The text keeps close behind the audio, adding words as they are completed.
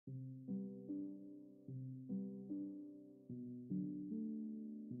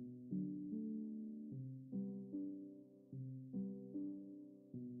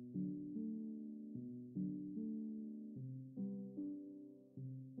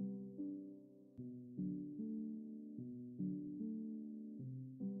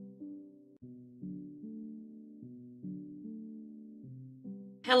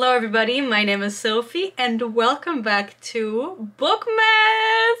Hello everybody, my name is Sophie and welcome back to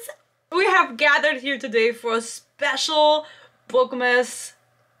Bookmas! We have gathered here today for a special Bookmas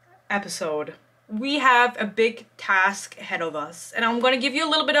episode. We have a big task ahead of us and I'm gonna give you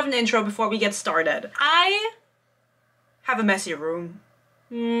a little bit of an intro before we get started. I have a messy room.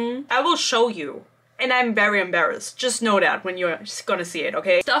 I will show you. And I'm very embarrassed. Just know that when you're gonna see it,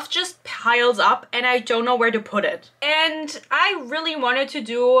 okay? Stuff just piles up and I don't know where to put it. And I really wanted to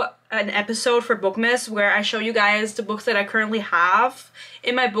do an episode for Bookmas where I show you guys the books that I currently have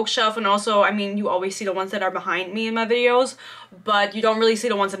in my bookshelf, and also, I mean, you always see the ones that are behind me in my videos, but you don't really see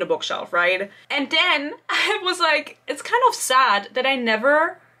the ones in the bookshelf, right? And then I was like, it's kind of sad that I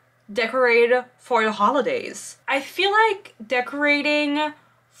never decorate for the holidays. I feel like decorating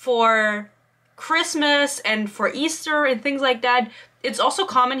for Christmas and for Easter and things like that, it's also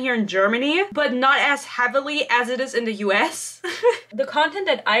common here in Germany, but not as heavily as it is in the US. The content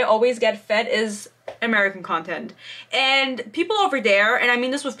that I always get fed is American content. And people over there, and I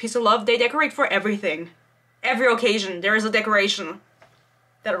mean this with peace and love, they decorate for everything. Every occasion, there is a decoration.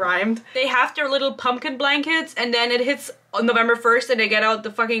 That rhymed. They have their little pumpkin blankets and then it hits on November 1st and they get out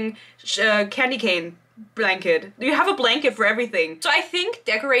the fucking candy cane blanket. You have a blanket for everything. So I think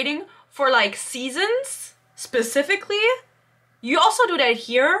decorating for like seasons specifically, you also do that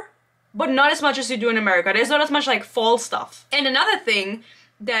here, but not as much as you do in America. There's not as much like fall stuff. And another thing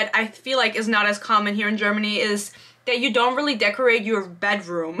that I feel like is not as common here in Germany is that you don't really decorate your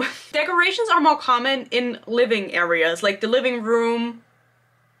bedroom. Decorations are more common in living areas, like the living room,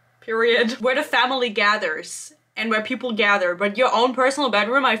 period, where the family gathers and where people gather, but your own personal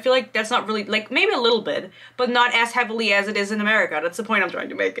bedroom, I feel like that's not really, like, maybe a little bit, but not as heavily as it is in America. That's the point I'm trying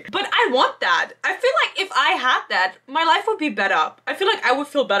to make. But I want that. I feel like if I had that, my life would be better. I feel like I would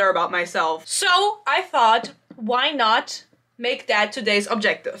feel better about myself. So I thought, why not make that today's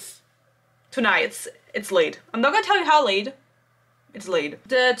objective? Tonight, it's late. I'm not gonna tell you how late. It's late.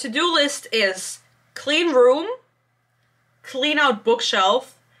 The to-do list is clean room, clean out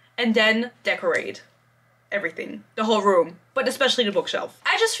bookshelf, and then decorate everything, the whole room, but especially the bookshelf.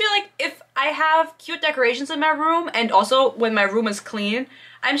 I just feel like if I have cute decorations in my room and also when my room is clean,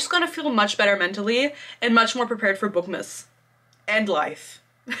 I'm just gonna feel much better mentally and much more prepared for Bookmas and life.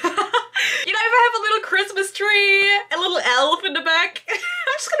 You know, if I have a little Christmas tree, a little elf in the back, I'm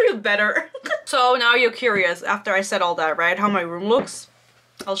just gonna feel better. So now you're curious, after I said all that, right, how my room looks?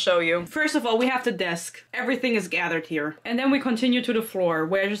 I'll show you. First of all, we have the desk. Everything is gathered here. And then we continue to the floor,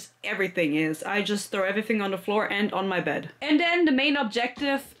 where just everything is. I just throw everything on the floor and on my bed. And then the main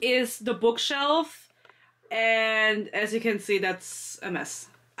objective is the bookshelf. And as you can see, that's a mess.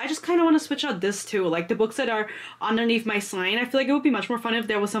 I just kind of want to switch out this too, like the books that are underneath my sign. I feel like it would be much more fun if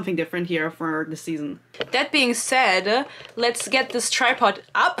there was something different here for the season. That being said, let's get this tripod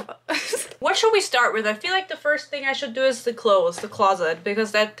up. What should we start with? I feel like the first thing I should do is the closet,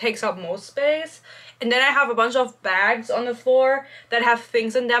 because that takes up most space. And then I have a bunch of bags on the floor that have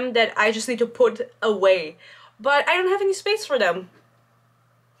things in them that I just need to put away. But I don't have any space for them.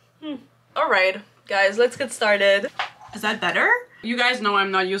 Alright, guys, let's get started. Is that better? You guys know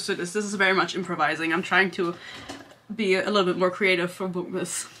I'm not used to this. This is very much improvising. I'm trying to be a little bit more creative for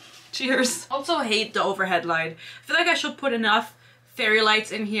Bookmas. Cheers. Also hate the overhead light. I feel like I should put enough fairy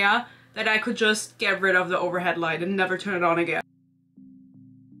lights in here that I could just get rid of the overhead light and never turn it on again.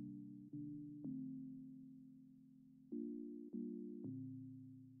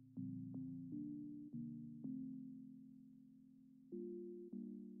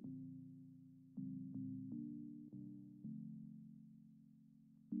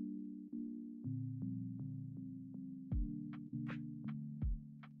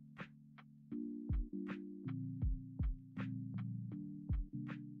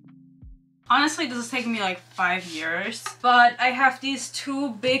 Honestly, this has taken me like 5 years, but I have these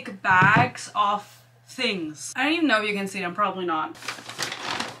two big bags of things. I don't even know if you can see them, probably not.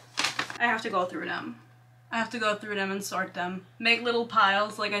 I have to go through them. I have to go through them and sort them. Make little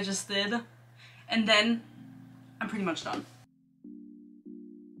piles like I just did, and then I'm pretty much done.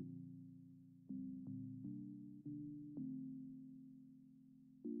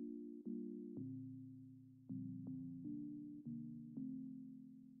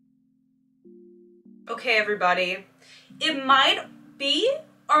 Okay, everybody, it might be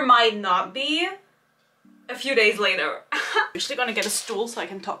or might not be a few days later. I'm actually gonna get a stool so I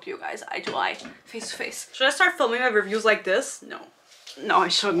can talk to you guys eye to eye, face to face. Should I start filming my reviews like this? No. No, I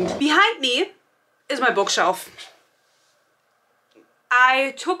shouldn't. Behind me is my bookshelf.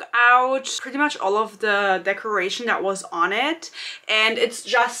 I took out pretty much all of the decoration that was on it, and it's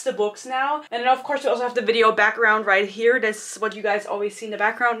just the books now. And then of course we also have the video background right here. That's what you guys always see in the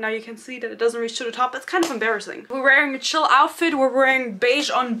background. Now you can see that it doesn't reach to the top. It's kind of embarrassing. We're wearing a chill outfit. We're wearing beige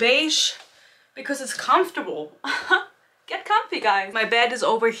on beige because it's comfortable. Get comfy, guys. My bed is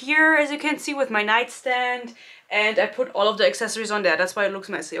over here, as you can see, with my nightstand, and I put all of the accessories on there. That's why it looks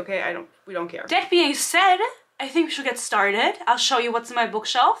messy, okay? We don't care. That being said, I think we should get started. I'll show you what's in my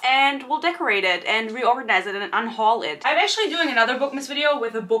bookshelf and we'll decorate it and reorganize it and unhaul it. I'm actually doing another Bookmas video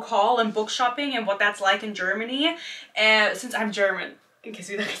with a book haul and book shopping and what that's like in Germany, since I'm German, in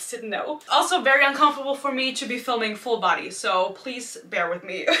case you guys didn't know. Also very uncomfortable for me to be filming full body, so please bear with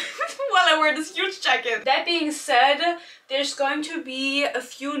me while I wear this huge jacket. That being said, there's going to be a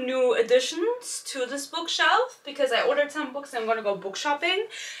few new additions to this bookshelf because I ordered some books and I'm gonna go book shopping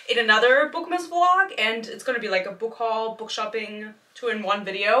in another Bookmas vlog, and it's gonna be like a book haul, book shopping, 2-in-1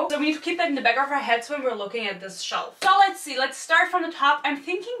 video. So we need to keep that in the back of our heads when we're looking at this shelf. So let's see, let's start from the top. I'm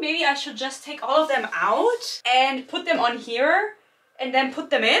thinking maybe I should just take all of them out and put them on here and then put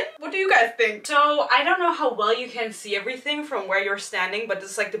them in? What do you guys think? So I don't know how well you can see everything from where you're standing, but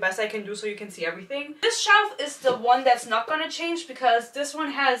this is like the best I can do so you can see everything. This shelf is the one that's not gonna change because this one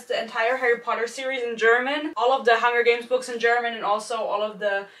has the entire Harry Potter series in German, all of the Hunger Games books in German, and also all of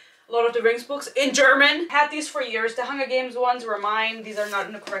the Lord of the Rings books in German. Had these for years. The Hunger Games ones were mine. These are not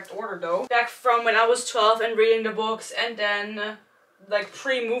in the correct order though. Back from when I was 12 and reading the books, and then like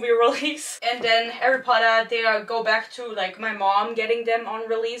pre-movie release, and then Harry Potter, they go back to like my mom getting them on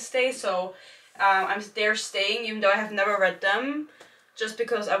release day, so they're staying even though I have never read them, just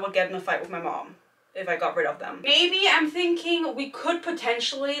because I would get in a fight with my mom if I got rid of them. Maybe I'm thinking we could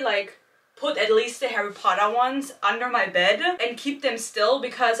potentially like put at least the Harry Potter ones under my bed and keep them still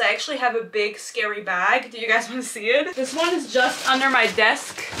because I actually have a big scary bag. Do you guys want to see it? This one is just under my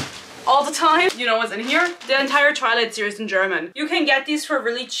desk all the time. You know what's in here? The entire Twilight series in German. You can get these for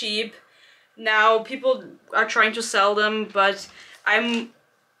really cheap. Now people are trying to sell them, but I'm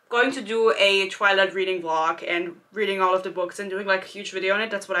going to do a Twilight reading vlog and reading all of the books and doing like a huge video on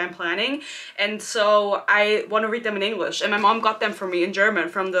it. That's what I'm planning. And so I want to read them in English. And my mom got them for me in German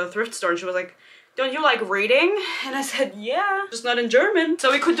from the thrift store. And she was like, don't you like reading? And I said, yeah, just not in German.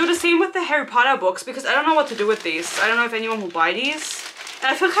 So we could do the same with the Harry Potter books because I don't know what to do with these. I don't know if anyone will buy these. And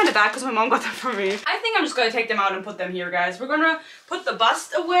I feel kind of bad because my mom got them for me. I think I'm just gonna take them out and put them here, guys. We're gonna put the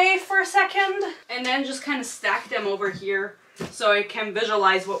bust away for a second and then just kind of stack them over here so I can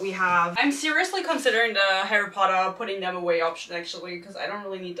visualize what we have. I'm seriously considering the Harry Potter putting them away option actually, because I don't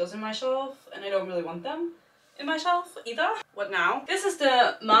really need those in my shelf and I don't really want them in my shelf either. What now? This is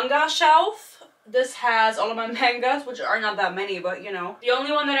the manga shelf. This has all of my mangas, which are not that many, but you know. The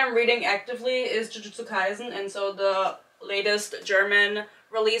only one that I'm reading actively is Jujutsu Kaisen, and so the latest German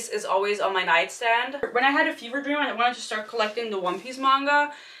release is always on my nightstand. When I had a fever dream, I wanted to start collecting the One Piece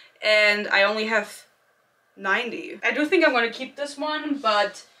manga, and I only have 90. I do think I'm going to keep this one,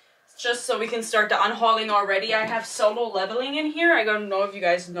 but just so we can start the unhauling already, I have Solo Leveling in here. I don't know if you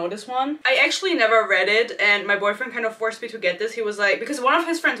guys know this one. I actually never read it, and my boyfriend kind of forced me to get this. He was like, because one of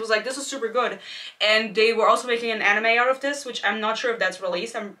his friends was like, this is super good, and they were also making an anime out of this, which I'm not sure if that's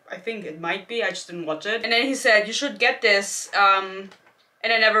released. I think it might be, I just didn't watch it. And then he said, you should get this, and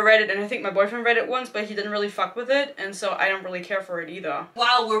I never read it, and I think my boyfriend read it once, but he didn't really fuck with it, and so I don't really care for it either.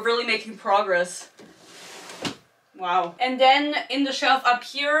 Wow, we're really making progress. Wow. And then in the shelf up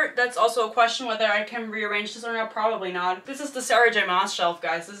here, that's also a question whether I can rearrange this or not. Probably not. This is the Sarah J Maas shelf,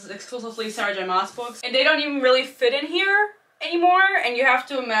 guys. This is exclusively Sarah J Maas books. And they don't even really fit in here anymore. And you have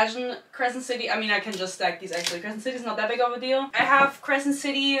to imagine Crescent City. I mean, I can just stack these actually. Crescent City is not that big of a deal. I have Crescent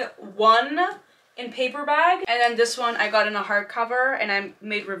City 1 in paper bag, and then this one I got in a hardcover, and I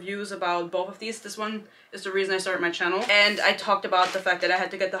made reviews about both of these. This one is the reason I started my channel, and I talked about the fact that I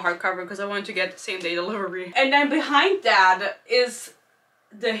had to get the hardcover because I wanted to get same-day delivery. And then behind that is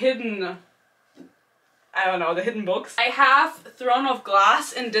the hidden, I don't know, the hidden books. I have Throne of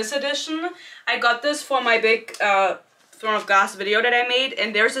Glass in this edition. I got this for my big Throne of Glass video that I made,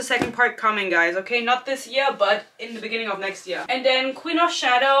 and there's a second part coming, guys, okay? Not this year, but in the beginning of next year. And then Queen of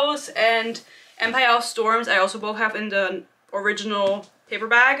Shadows and Empire of Storms I also both have in the original paper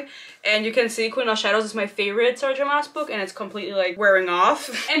bag, and you can see Queen of Shadows is my favorite Sarah J Maas book, and it's completely like wearing off.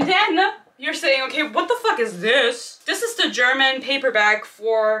 And then you're saying, okay, what the fuck is this? This is the German paper bag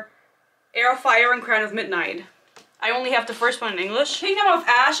for Heir of Fire and Crown of Midnight. I only have the first one in English. Kingdom of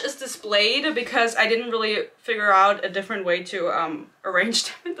Ash is displayed because I didn't really figure out a different way to arrange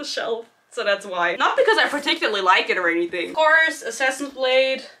them in the shelf, so that's why. Not because I particularly like it or anything. Of course, Assassin's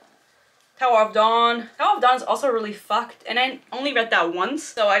Blade, Tower of Dawn. Tower of Dawn is also really fucked, and I only read that once,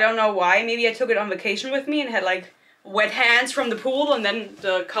 so I don't know why. Maybe I took it on vacation with me and had like wet hands from the pool and then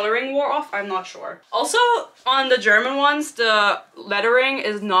the coloring wore off. I'm not sure. Also, on the German ones, the lettering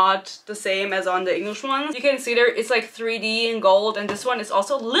is not the same as on the English ones. You can see there it's like 3D in gold, and this one is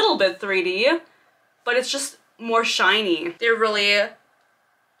also a little bit 3D, but it's just more shiny. They're really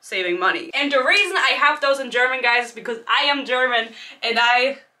saving money. And the reason I have those in German, guys, is because I am German, and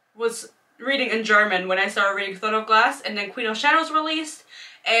I was reading in German when I started reading Throne of Glass, and then Queen of Shadows released,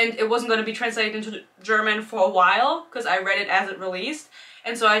 and it wasn't going to be translated into German for a while because I read it as it released,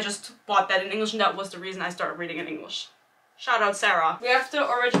 and so I just bought that in English, and that was the reason I started reading in English. Shout out Sarah. We have the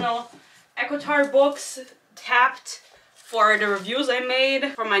original Ekotar books tapped for the reviews I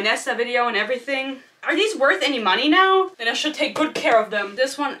made for my Nesta video and everything. Are these worth any money now? Then I should take good care of them.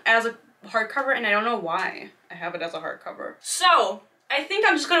 This one as a hardcover, and I don't know why I have it as a hardcover. So I think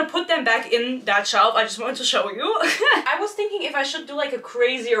I'm just gonna put them back in that shelf. I just wanted to show you. I was thinking if I should do like a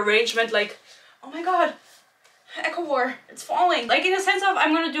crazy arrangement, like, oh my god, Echo War, it's falling. Like in the sense of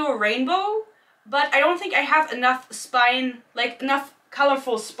I'm gonna do a rainbow, but I don't think I have enough spine, like enough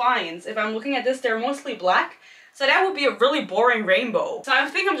colorful spines. If I'm looking at this, they're mostly black. So that would be a really boring rainbow. So I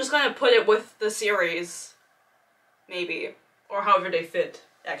think I'm just gonna put it with the series, maybe. Or however they fit,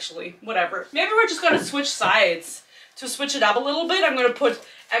 actually, whatever. Maybe we're just gonna switch sides. To switch it up a little bit, I'm gonna put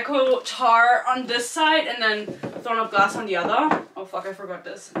Ekotar on this side and then Throne of Glass on the other. Oh fuck, I forgot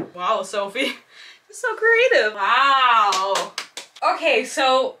this. Wow, Sophie, you're so creative. Wow. Okay,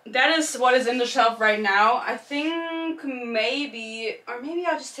 so that is what is in the shelf right now. I think maybe, or maybe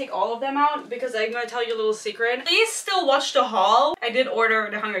I'll just take all of them out because I'm gonna tell you a little secret. Please still watch the haul. I did order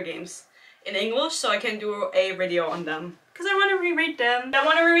the Hunger Games in English so I can do a video on them. Because I want to reread them. I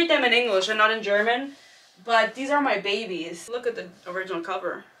want to reread them in English and not in German. But these are my babies. Look at the original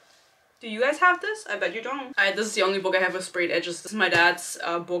cover. Do you guys have this? I bet you don't. This is the only book I have with sprayed edges. This is my dad's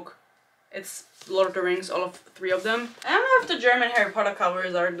book. It's Lord of the Rings, all of 3 of them. I don't know if the German Harry Potter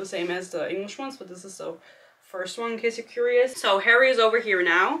covers are the same as the English ones, but this is the first one in case you're curious. So Harry is over here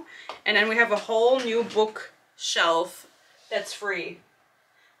now. And then we have a whole new bookshelf that's free.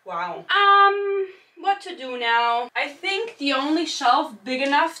 Wow. What to do now? I think the only shelf big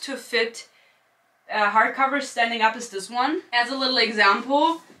enough to fit hardcover standing up is this one. As a little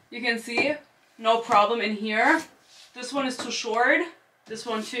example, you can see no problem in here. This one is too short. This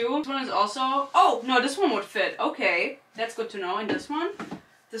one too. This one is also, oh no, this one would fit. Okay, that's good to know. And this one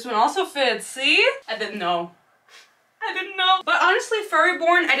also fits. See? I didn't know. I didn't know. But honestly,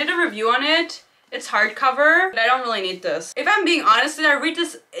 Furryborn, I did a review on it. It's hardcover, but I don't really need this. If I'm being honest, did I read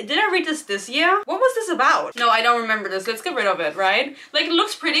this year? What was this about? No, I don't remember this. Let's get rid of it, right? Like, it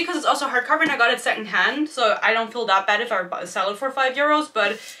looks pretty because it's also hardcover and I got it secondhand, so I don't feel that bad if I sell it for €5,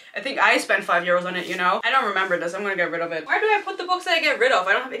 but I think I spent €5 on it, you know? I don't remember this. I'm gonna get rid of it. Where do I put the books that I get rid of?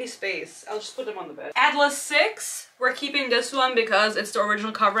 I don't have any space. I'll just put them on the bed. Atlas 6. We're keeping this one because it's the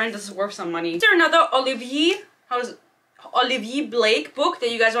original cover and this is worth some money. Is there another Olivier Blake book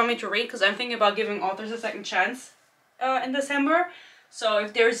that you guys want me to read? Because I'm thinking about giving authors a second chance in December. So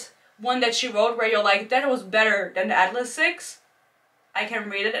if there's one that she wrote where you're like, that was better than the Atlas 6, I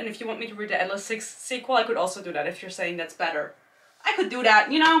can read it. And if you want me to read the Atlas 6 sequel, I could also do that if you're saying that's better. I could do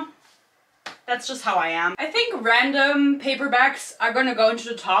that, you know? That's just how I am. I think random paperbacks are gonna go into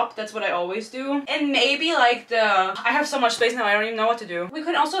the top. That's what I always do. And maybe like I have so much space now I don't even know what to do. We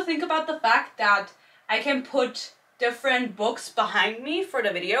could also think about the fact that I can put different books behind me for the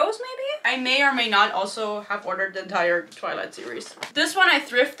videos, maybe? I may or may not also have ordered the entire Twilight series. This one I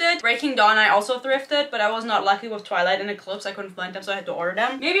thrifted. Breaking Dawn I also thrifted, but I was not lucky with Twilight and Eclipse. I couldn't find them, so I had to order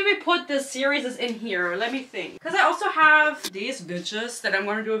them. Maybe we put the series in here. Let me think. Because I also have these bitches that I'm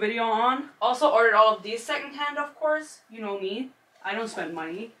going to do a video on. Also ordered all of these secondhand, of course. You know me. I don't spend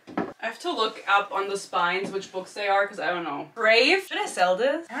money. I have to look up on the spines which books they are, because I don't know. Crave? Should I sell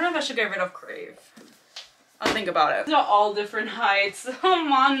this? I don't know if I should get rid of Crave. I'll think about it. These are all different heights. Oh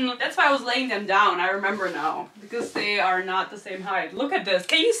man. That's why I was laying them down. I remember now. Because they are not the same height. Look at this.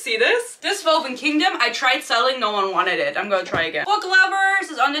 Can you see this? This Woven Kingdom, I tried selling. No one wanted it. I'm gonna try again. Book Lovers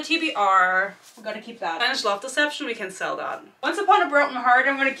is on the TBR. We gotta keep that. Spanish Love Deception, we can sell that. Once Upon a Broken Heart,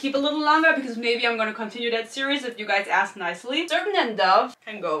 I'm gonna keep a little longer because maybe I'm gonna continue that series if you guys ask nicely. Serpent and Dove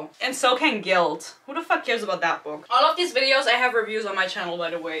can go. And so can Guild. Who the fuck cares about that book? All of these videos, I have reviews on my channel,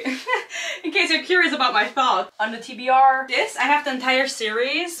 by the way. In case you're curious about my thoughts. On the TBR. This, I have the entire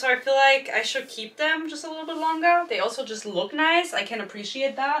series, so I feel like I should keep them just a little bit longer. They also just look nice. I can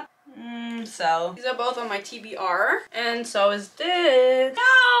appreciate that. So, these are both on my TBR. And so is this.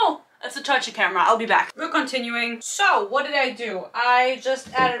 No! It's a touchy camera. I'll be back. We're continuing. So, what did I do? I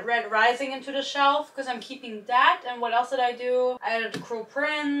just added Red Rising into the shelf because I'm keeping that. And what else did I do? I added Cruel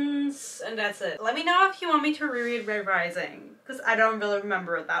Prince, and that's it. Let me know if you want me to reread Red Rising because I don't really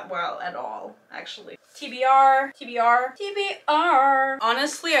remember it that well at all, actually. TBR, TBR, TBR.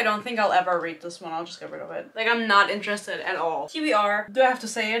 Honestly, I don't think I'll ever read this one. I'll just get rid of it. Like, I'm not interested at all. TBR. Do I have to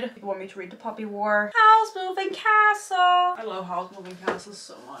say it? You want me to read The Puppy War? House Moving Castle. I love House Moving Castles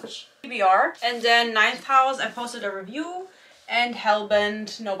so much. TBR. And then Ninth House, I posted a review. And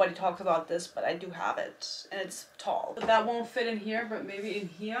Hellbent, nobody talks about this, but I do have it. And it's tall. But that won't fit in here, but maybe in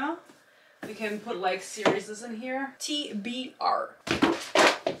here. We can put like series in here. TBR.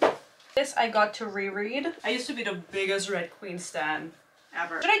 This I got to reread. I used to be the biggest Red Queen stan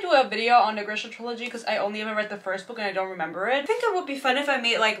ever. Should I do a video on the Grisha trilogy? Because I only ever read the first book and I don't remember it. I think it would be fun if I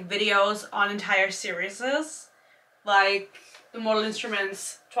made like videos on entire series. Like the Mortal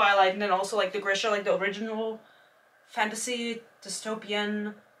Instruments, Twilight, and then also like the Grisha, like the original fantasy,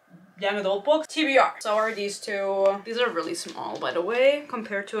 dystopian, young adult books. TBR. So are these two. These are really small, by the way,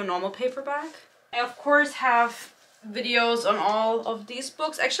 compared to a normal paperback. I of course have videos on all of these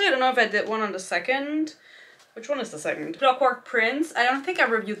books. Actually, I don't know if I did one on the second. Which one is the second? Clockwork Prince. I don't think I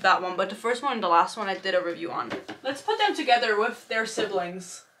reviewed that one, but the first one and the last one I did a review on. Let's put them together with their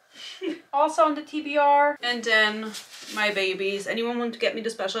siblings. Also on the TBR. And then my babies. Anyone want to get me the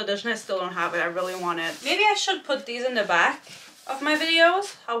special edition? I still don't have it. I really want it. Maybe I should put these in the back of my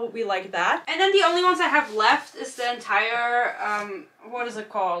videos. How would we like that? And then the only ones I have left is the entire what is it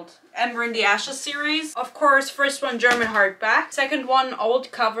called? Ember in the Ashes series. Of course, first one German hardback, second one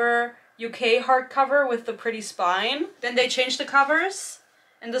old cover UK hardcover with the pretty spine. Then they changed the covers,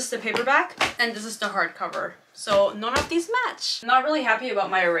 and this is the paperback, and this is the hardcover. So none of these match. Not really happy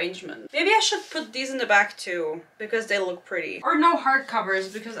about my arrangement. Maybe I should put these in the back too, because they look pretty. Or no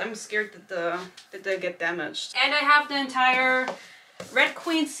hardcovers, because I'm scared that they get damaged. And I have the entire Red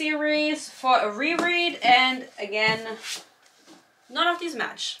Queen series for a reread, and again, none of these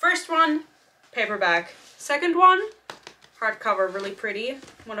match. First one, paperback. Second one, hardcover, really pretty.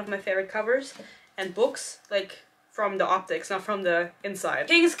 One of my favorite covers. And books, like, from the optics, not from the inside.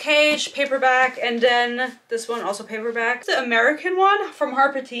 King's Cage, paperback, and then this one also paperback. The American one from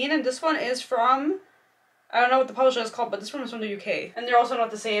Harper Teen, and this one is from, I don't know what the publisher is called, but this one is from the UK. And they're also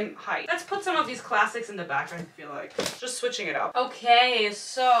not the same height. Let's put some of these classics in the back, I feel like. Just switching it up. Okay,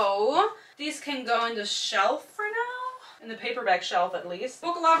 so these can go in the shelf for now. In the paperback shelf, at least.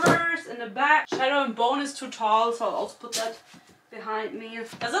 Book Lovers in the back. Shadow and Bone is too tall, so I'll also put that behind me.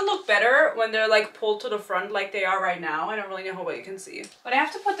 Does it look better when they're like pulled to the front like they are right now? I don't really know how well you can see. But I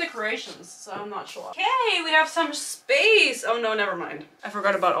have to put decorations, so I'm not sure. Okay, we have some space. Oh no, never mind. I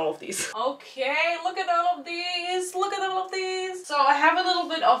forgot about all of these. Okay, look at all of these. Look at all of these. So I have a little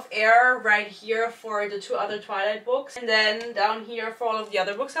bit of air right here for the two other Twilight books. And then down here for all of the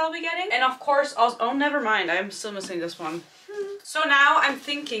other books I'll be getting. And of course, also, oh, never mind. I'm still missing this one. So now I'm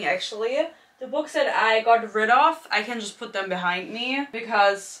thinking, actually, the books that I got rid of, I can just put them behind me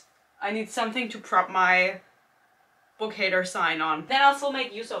because I need something to prop my book hater sign on. Then I'll still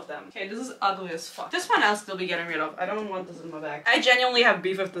make use of them. Okay, this is ugly as fuck. This one I'll still be getting rid of. I don't want this in my bag. I genuinely have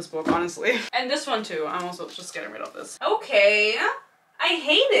beef with this book, honestly. And this one too. I'm also just getting rid of this. Okay. I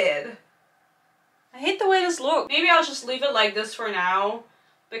hate it. I hate the way this looks. Maybe I'll just leave it like this for now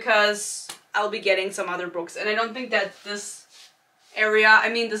because I'll be getting some other books. And I don't think that this area, I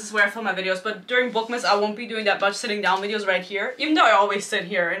mean, this is where I film my videos, but during Bookmas I won't be doing that much sitting down videos right here, even though I always sit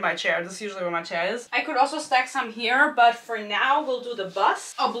here in my chair. This is usually where my chair is. I could also stack some here, but for now we'll do the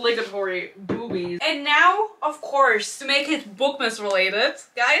bust. Obligatory boobies. And now, of course, to make it Bookmas related,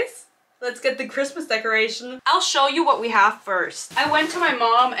 guys, let's get the Christmas decoration. I'll show you what we have first. I went to my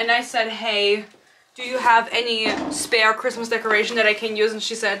mom and I said, hey, do you have any spare Christmas decoration that I can use? And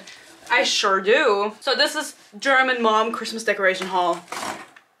she said, I sure do. So this is German mom Christmas decoration haul.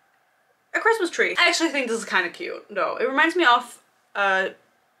 A Christmas tree. I actually think this is kind of cute, though. It reminds me of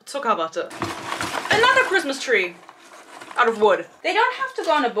Zuckerwatte. Another Christmas tree out of wood. They don't have to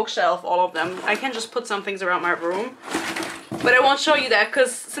go on a bookshelf, all of them. I can just put some things around my room. But I won't show you that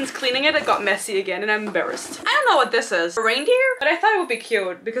because since cleaning it, it got messy again and I'm embarrassed. I don't know what this is. A reindeer? But I thought it would be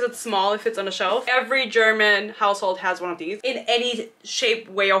cute because it's small, it fits on the shelf. Every German household has one of these in any shape,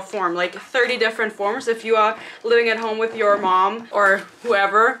 way, or form. Like 30 different forms. If you are living at home with your mom or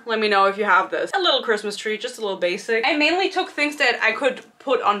whoever, let me know if you have this. A little Christmas tree, just a little basic. I mainly took things that I could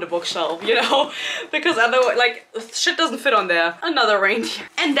put on the bookshelf, you know? Because otherwise, like, shit doesn't fit on there. Another reindeer.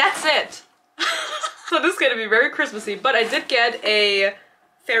 And that's it. So this is gonna be very Christmassy, but I did get a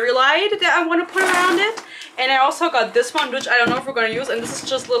fairy light that I want to put around it. And I also got this one, which I don't know if we're gonna use, and this is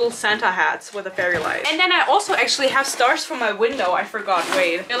just little Santa hats with a fairy light. And then I also actually have stars for my window. I forgot,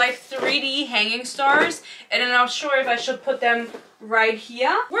 wait. They're like 3D hanging stars, and I'm not sure if I should put them right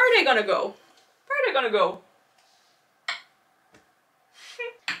here. Where are they gonna go? Where are they gonna go?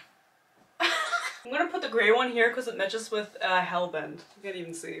 I'm gonna put the gray one here because it matches with Hellbent. You can't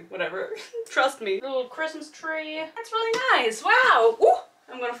even see. Whatever. Trust me. Little Christmas tree. That's really nice. Wow. Ooh,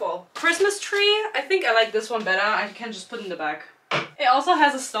 I'm gonna fall. Christmas tree. I think I like this one better. I can just put it in the back. It also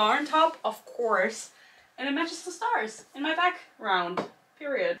has a star on top, of course. And it matches the stars in my background.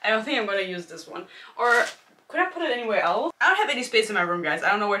 Period. I don't think I'm gonna use this one. Or could I put it anywhere else? I don't have any space in my room, guys. I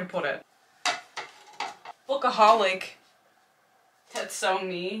don't know where to put it. Bookaholic. That's so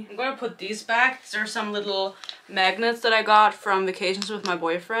me. I'm gonna put these back. These are some little magnets that I got from vacations with my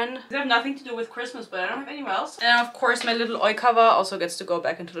boyfriend. They have nothing to do with Christmas, but I don't have anywhere else. And of course my little oi cover also gets to go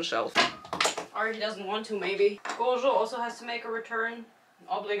back into the shelf. Or he doesn't want to, maybe. Gojo also has to make a return.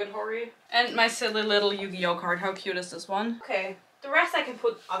 Obligatory. And my silly little Yu-Gi-Oh card. How cute is this one? Okay. The rest I can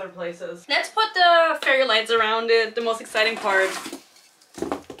put other places. Let's put the fairy lights around it. The most exciting part.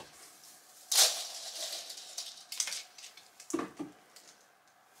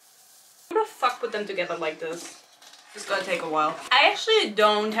 Put them together like this. It's gonna take a while. I actually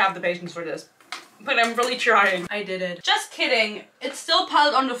don't have the patience for this, but I'm really trying. I did it. Just kidding. It's still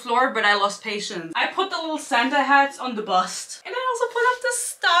piled on the floor, but I lost patience. I put the little Santa hats on the bust. And I also put up the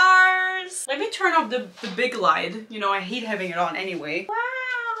stars. Let me turn off the big light. You know, I hate having it on anyway. Wow.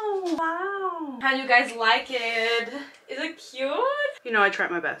 Wow. How do you guys like it? Is it cute? You know, I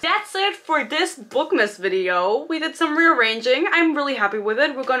tried my best. That's it for this Bookmas video. We did some rearranging. I'm really happy with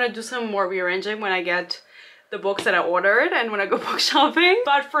it. We're gonna do some more rearranging when I get the books that I ordered and when I go book shopping.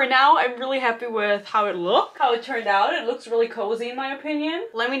 But for now, I'm really happy with how it looked, how it turned out. It looks really cozy in my opinion.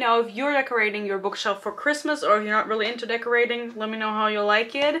 Let me know if you're decorating your bookshelf for Christmas or if you're not really into decorating. Let me know how you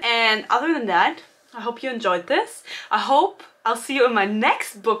like it. And other than that, I hope you enjoyed this. I hope I'll see you in my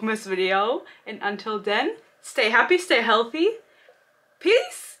next Bookmas video. And until then, stay happy, stay healthy.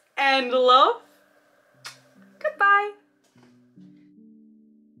 Peace and love. Goodbye.